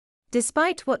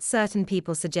Despite what certain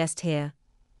people suggest here,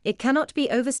 it cannot be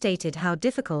overstated how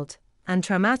difficult and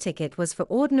traumatic it was for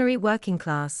ordinary working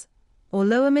class or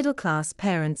lower middle class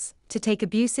parents to take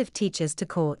abusive teachers to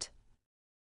court.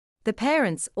 The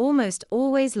parents almost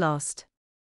always lost.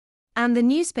 And the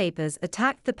newspapers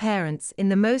attacked the parents in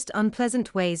the most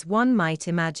unpleasant ways one might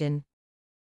imagine.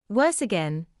 Worse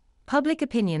again, public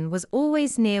opinion was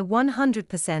always near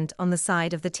 100% on the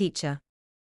side of the teacher.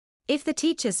 If the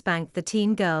teacher spanked the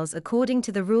teen girls according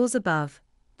to the rules above,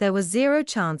 there was zero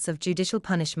chance of judicial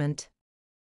punishment.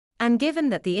 And given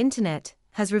that the internet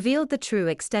has revealed the true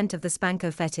extent of the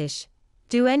spanko fetish,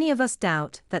 do any of us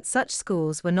doubt that such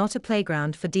schools were not a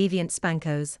playground for deviant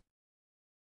spankos?